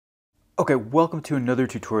Okay, welcome to another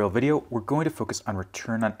tutorial video. We're going to focus on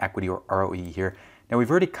return on equity, or ROE here. Now,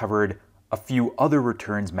 we've already covered a few other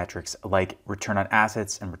returns metrics like return on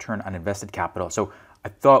assets and return on invested capital. So I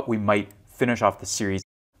thought we might finish off the series.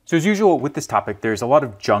 So as usual with this topic, there's a lot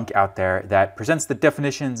of junk out there that presents the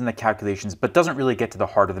definitions and the calculations, but doesn't really get to the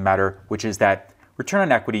heart of the matter, which is that return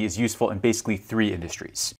on equity is useful in basically three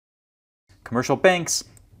industries: commercial banks,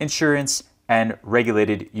 insurance, and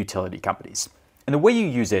regulated utility companies. And the way you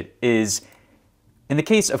use it is, in the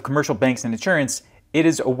case of commercial banks and insurance, it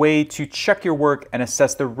is a way to check your work and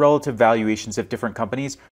assess the relative valuations of different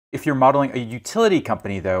companies. If you're modeling a utility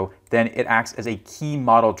company, though, then it acts as a key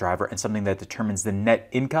model driver and something that determines the net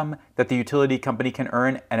income that the utility company can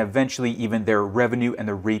earn, and eventually even their revenue and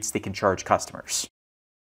the rates they can charge customers.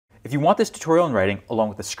 If you want this tutorial in writing, along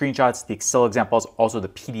with the screenshots, the Excel examples, also the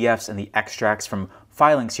PDFs and the extracts from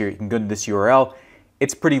filings here, you can go to this URL.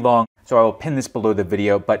 It's pretty long, so I will pin this below the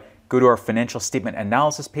video, but go to our financial statement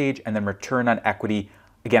analysis page and then return on equity.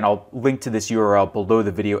 Again, I'll link to this URL below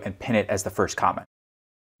the video and pin it as the first comment.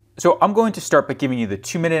 So I'm going to start by giving you the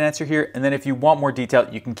 2-minute answer here, and then if you want more detail,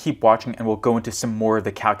 you can keep watching and we'll go into some more of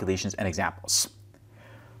the calculations and examples.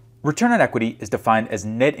 Return on equity is defined as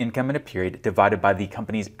net income in a period divided by the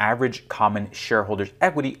company's average common shareholders'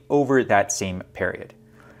 equity over that same period.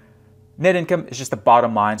 Net income is just the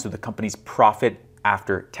bottom line, so the company's profit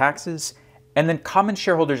after taxes. And then common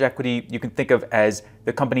shareholders' equity you can think of as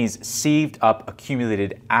the company's saved up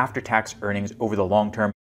accumulated after-tax earnings over the long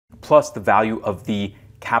term, plus the value of the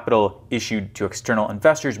capital issued to external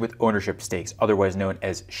investors with ownership stakes, otherwise known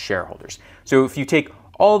as shareholders. So if you take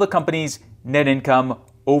all the company's net income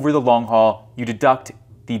over the long haul, you deduct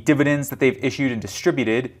the dividends that they've issued and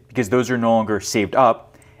distributed, because those are no longer saved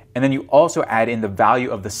up, and then you also add in the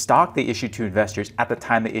value of the stock they issued to investors at the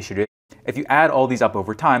time they issued it. If you add all these up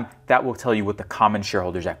over time, that will tell you what the common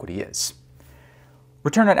shareholders' equity is.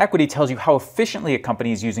 Return on equity tells you how efficiently a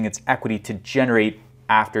company is using its equity to generate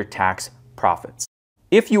after-tax profits.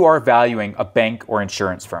 If you are valuing a bank or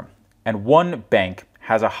insurance firm, and one bank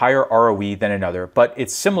has a higher ROE than another, but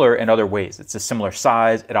it's similar in other ways, it's a similar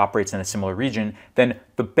size, it operates in a similar region, then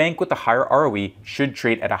the bank with the higher ROE should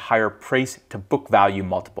trade at a higher price to book value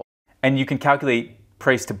multiple. And you can calculate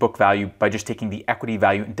price to book value by just taking the equity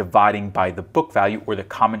value and dividing by the book value, or the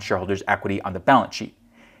common shareholders' equity on the balance sheet.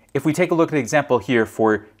 If we take a look at the example here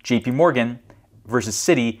for JP Morgan versus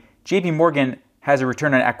Citi, JP Morgan has a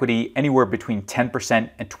return on equity anywhere between 10%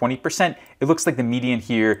 and 20%. It looks like the median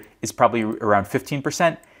here is probably around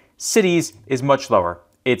 15%. Citi's is much lower.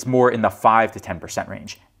 It's more in the 5 to 10%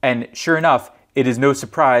 range. And sure enough, it is no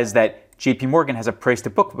surprise that JP Morgan has a price to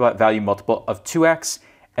book value multiple of 2x,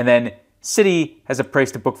 and then Citi has a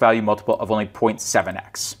price to book value multiple of only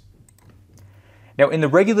 0.7x. Now, in the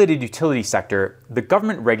regulated utility sector, the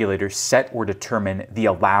government regulators set or determine the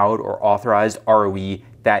allowed or authorized ROE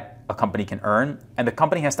that a company can earn, and the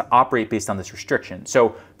company has to operate based on this restriction.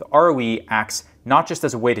 So the ROE acts not just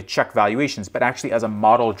as a way to check valuations, but actually as a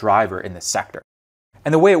model driver in this sector.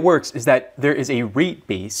 And the way it works is that there is a rate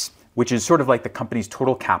base, which is sort of like the company's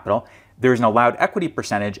total capital. There's an allowed equity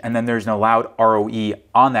percentage, and then there's an allowed ROE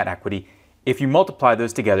on that equity. If you multiply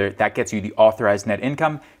those together, that gets you the authorized net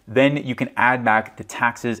income. Then you can add back the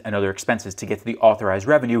taxes and other expenses to get to the authorized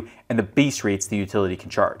revenue and the base rates the utility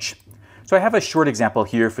can charge. So I have a short example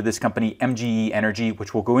here for this company, MGE Energy,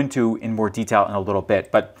 which we'll go into in more detail in a little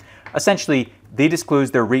bit. But essentially, they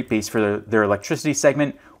disclose their rate base for their electricity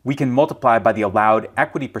segment. We can multiply by the allowed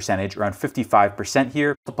equity percentage, around 55%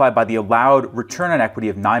 here, multiply by the allowed return on equity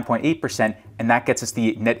of 9.8%, and that gets us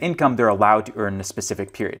the net income they're allowed to earn in a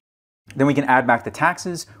specific period. Then we can add back the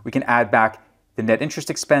taxes, we can add back the net interest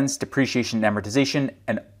expense, depreciation and amortization,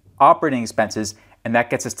 and operating expenses, and that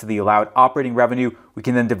gets us to the allowed operating revenue. We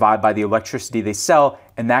can then divide by the electricity they sell,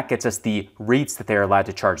 and that gets us the rates that they're allowed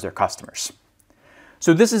to charge their customers.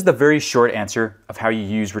 So this is the very short answer of how you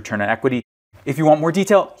use return on equity. If you want more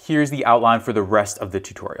detail, here's the outline for the rest of the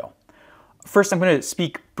tutorial. First, I'm going to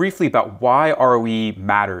speak briefly about why ROE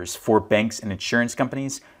matters for banks and insurance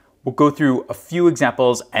companies. We'll go through a few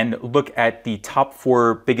examples and look at the top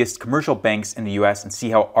 4 biggest commercial banks in the US and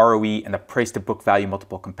see how ROE and the price to book value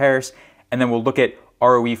multiple compares. And then we'll look at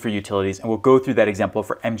ROE for utilities, and we'll go through that example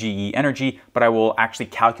for MGE Energy, but I will actually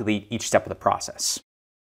calculate each step of the process.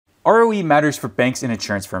 ROE matters for banks and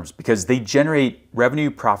insurance firms because they generate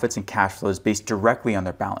revenue, profits, and cash flows based directly on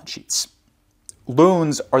their balance sheets.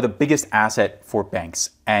 Loans are the biggest asset for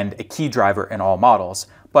banks and a key driver in all models,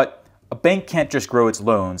 but a bank can't just grow its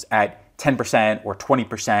loans at 10% or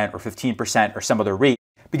 20% or 15% or some other rate,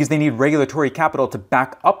 because they need regulatory capital to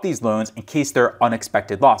back up these loans in case there are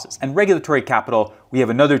unexpected losses. And regulatory capital, we have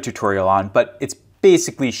another tutorial on, but it's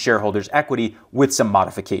basically shareholders' equity with some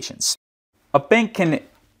modifications. A bank can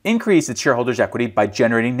increase its shareholders' equity by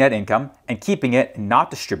generating net income and keeping it and not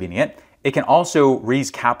distributing it. It can also raise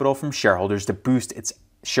capital from shareholders to boost its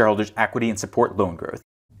shareholders' equity and support loan growth.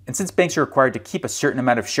 And since banks are required to keep a certain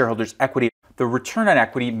amount of shareholders' equity, the return on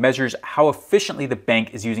equity measures how efficiently the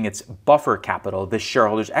bank is using its buffer capital, this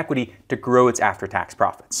shareholders' equity, to grow its after-tax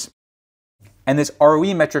profits. And this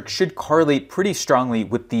ROE metric should correlate pretty strongly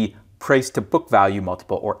with the price to book value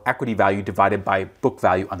multiple, or equity value divided by book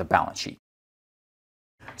value on the balance sheet.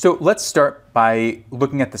 So let's start by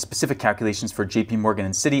looking at the specific calculations for JP Morgan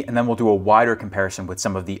and Citi, and then we'll do a wider comparison with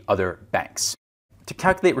some of the other banks. To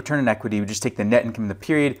calculate return on equity, we just take the net income in the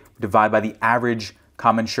period, divide by the average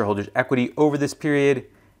common shareholders' equity over this period,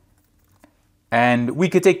 and we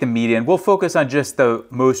could take the median. We'll focus on just the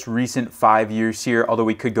most recent 5 years here, although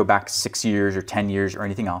we could go back 6 years or 10 years or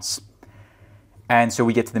anything else. And so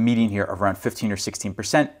we get to the median here of around 15 or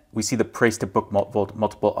 16%. We see the price to book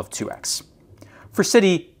multiple of 2x. For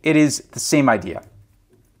Citi, it is the same idea.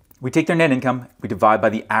 We take their net income, we divide by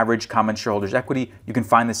the average common shareholders' equity. You can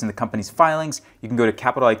find this in the company's filings. You can go to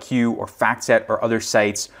Capital IQ or FactSet or other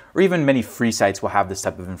sites, or even many free sites will have this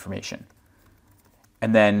type of information.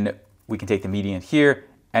 And then we can take the median here,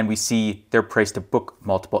 and we see their price to book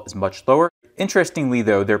multiple is much lower. Interestingly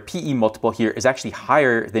though, their PE multiple here is actually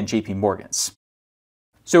higher than JP Morgan's.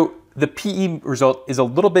 So the PE result is a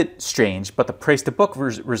little bit strange, but the price to book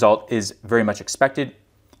result is very much expected.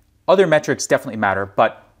 Other metrics definitely matter,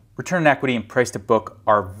 but return on equity and price to book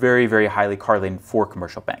are very, very highly correlated for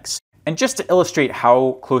commercial banks. And just to illustrate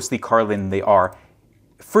how closely correlated they are,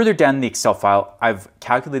 further down in the Excel file, I've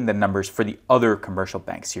calculated the numbers for the other commercial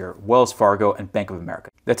banks here, Wells Fargo and Bank of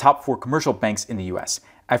America, the top 4 commercial banks in the US.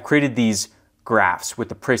 I've created these graphs with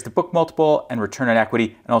the price to book multiple and return on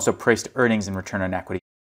equity, and also price to earnings and return on equity.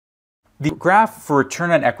 The graph for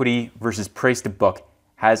return on equity versus price to book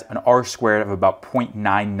has an R squared of about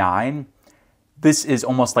 0.99. This is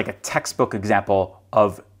almost like a textbook example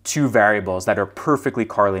of two variables that are perfectly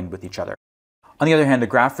correlated with each other. On the other hand, the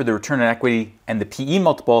graph for the return on equity and the PE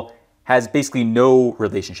multiple has basically no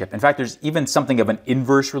relationship. In fact, there's even something of an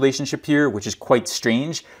inverse relationship here, which is quite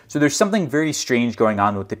strange. So there's something very strange going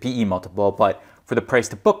on with the PE multiple, but for the price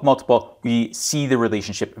to book multiple, we see the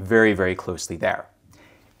relationship very, very closely there.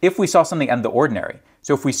 If we saw something out of the ordinary,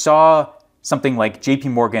 so if we saw something like JP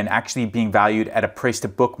Morgan actually being valued at a price to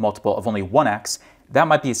book multiple of only 1x, that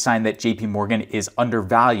might be a sign that JP Morgan is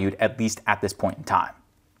undervalued, at least at this point in time.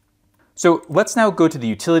 So let's now go to the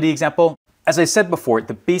utility example. As I said before,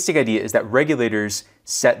 the basic idea is that regulators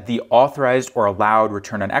set the authorized or allowed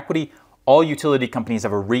return on equity. All utility companies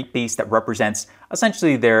have a rate base that represents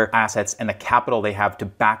essentially their assets and the capital they have to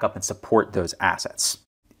back up and support those assets.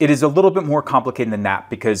 It is a little bit more complicated than that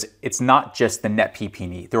because it's not just the net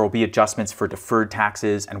PP&E. There will be adjustments for deferred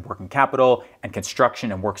taxes and working capital and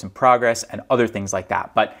construction and works in progress and other things like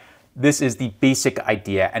that. But this is the basic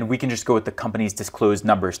idea, and we can just go with the company's disclosed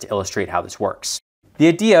numbers to illustrate how this works. The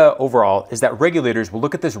idea overall is that regulators will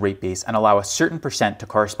look at this rate base and allow a certain percent to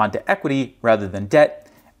correspond to equity rather than debt,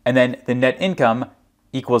 and then the net income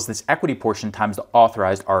equals this equity portion times the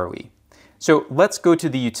authorized ROE. So let's go to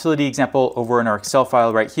the utility example over in our Excel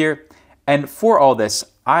file right here. And for all this,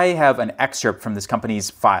 I have an excerpt from this company's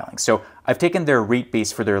filing. So I've taken their rate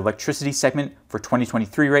base for their electricity segment for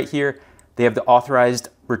 2023 right here. They have the authorized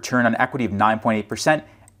return on equity of 9.8%,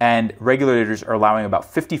 and regulators are allowing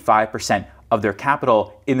about 55% of their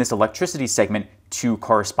capital in this electricity segment to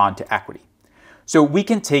correspond to equity. So we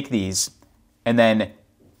can take these and then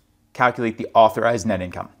calculate the authorized net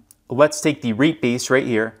income. Let's take the rate base right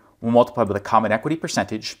here. We'll multiply by the common equity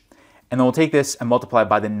percentage, and then we'll take this and multiply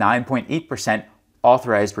by the 9.8%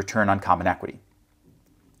 authorized return on common equity.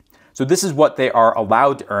 So this is what they are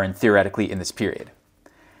allowed to earn theoretically in this period.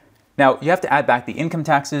 Now, you have to add back the income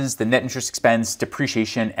taxes, the net interest expense,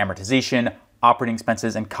 depreciation, amortization, operating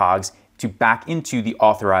expenses, and COGS to back into the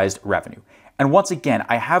authorized revenue. And once again,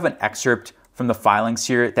 I have an excerpt from the filings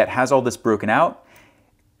here that has all this broken out.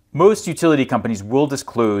 Most utility companies will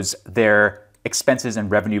disclose their expenses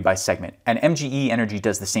and revenue by segment. And MGE Energy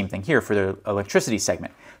does the same thing here for their electricity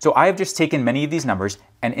segment. So I have just taken many of these numbers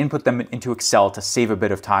and input them into Excel to save a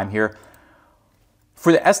bit of time here.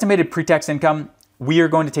 For the estimated pre-tax income, we are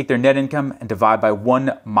going to take their net income and divide by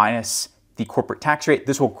 1 minus the corporate tax rate.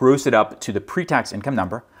 This will gross it up to the pre-tax income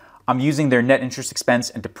number. I'm using their net interest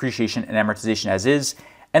expense and depreciation and amortization as is.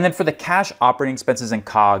 And then for the cash operating expenses and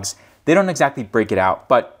COGS, they don't exactly break it out,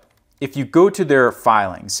 but if you go to their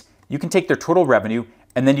filings, you can take their total revenue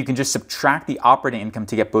and then you can just subtract the operating income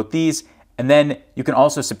to get both these, and then you can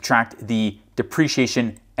also subtract the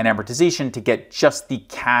depreciation and amortization to get just the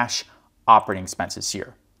cash operating expenses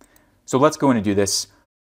here. So let's go in and do this.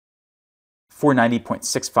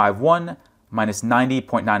 490.651 minus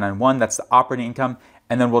 90.991, that's the operating income,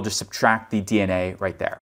 and then we'll just subtract the D&A right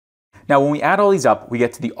there. Now, when we add all these up, we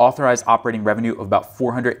get to the authorized operating revenue of about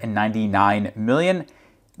 499 million.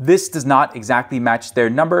 This does not exactly match their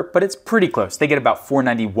number, but it's pretty close. They get about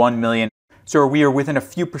 491 million, so we are within a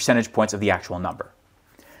few percentage points of the actual number.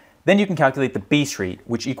 Then you can calculate the base rate,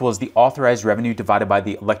 which equals the authorized revenue divided by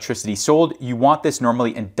the electricity sold. You want this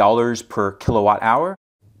normally in dollars per kilowatt hour.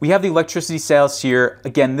 We have the electricity sales here.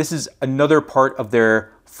 Again, this is another part of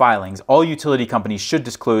their filings. All utility companies should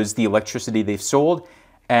disclose the electricity they've sold,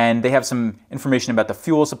 and they have some information about the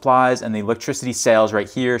fuel supplies and the electricity sales right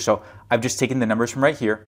here. So I've just taken the numbers from right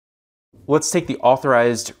here. Let's take the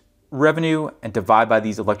authorized revenue and divide by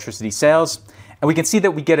these electricity sales. And we can see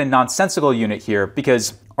that we get a nonsensical unit here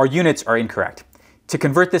because our units are incorrect. To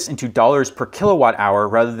convert this into dollars per kilowatt hour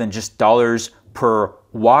rather than just dollars per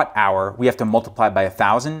watt hour, we have to multiply by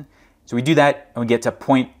 1,000. So we do that and we get to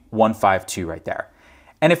 0.152 right there.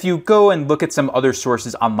 And if you go and look at some other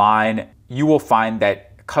sources online, you will find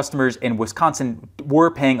that customers in Wisconsin were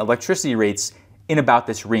paying electricity rates in about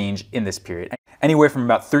this range in this period. Anywhere from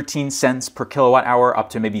about 13 cents per kilowatt hour up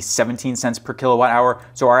to maybe 17 cents per kilowatt hour.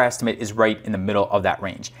 So our estimate is right in the middle of that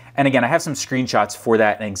range. And again, I have some screenshots for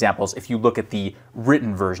that and examples if you look at the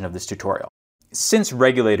written version of this tutorial. Since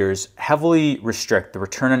regulators heavily restrict the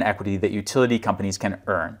return on equity that utility companies can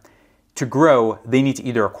earn, to grow, they need to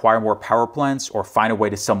either acquire more power plants or find a way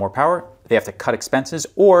to sell more power. They have to cut expenses,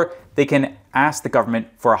 or they can ask the government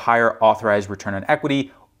for a higher authorized return on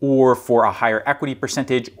equity or for a higher equity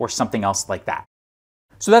percentage or something else like that.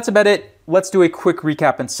 So that's about it. Let's do a quick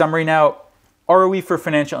recap and summary now. ROE for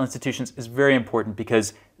financial institutions is very important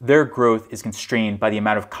because their growth is constrained by the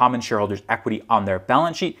amount of common shareholders' equity on their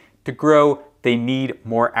balance sheet. To grow, they need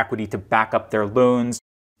more equity to back up their loans.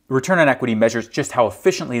 Return on equity measures just how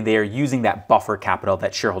efficiently they are using that buffer capital,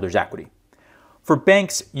 that shareholders' equity. For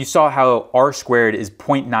banks, you saw how R squared is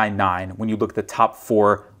 0.99 when you look at the top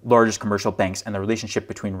 4 largest commercial banks and the relationship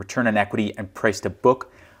between return on equity and price to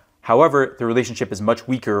book. However, the relationship is much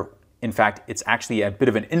weaker. In fact, it's actually a bit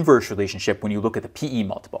of an inverse relationship when you look at the PE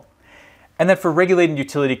multiple. And then for regulated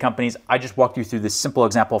utility companies, I just walked you through this simple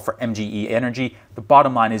example for MGE Energy. The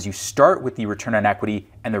bottom line is you start with the return on equity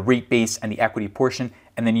and the rate base and the equity portion,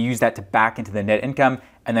 and then you use that to back into the net income,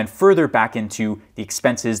 and then further back into the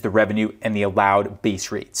expenses, the revenue, and the allowed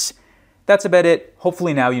base rates. That's about it.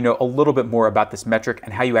 Hopefully now you know a little bit more about this metric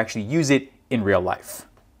and how you actually use it in real life.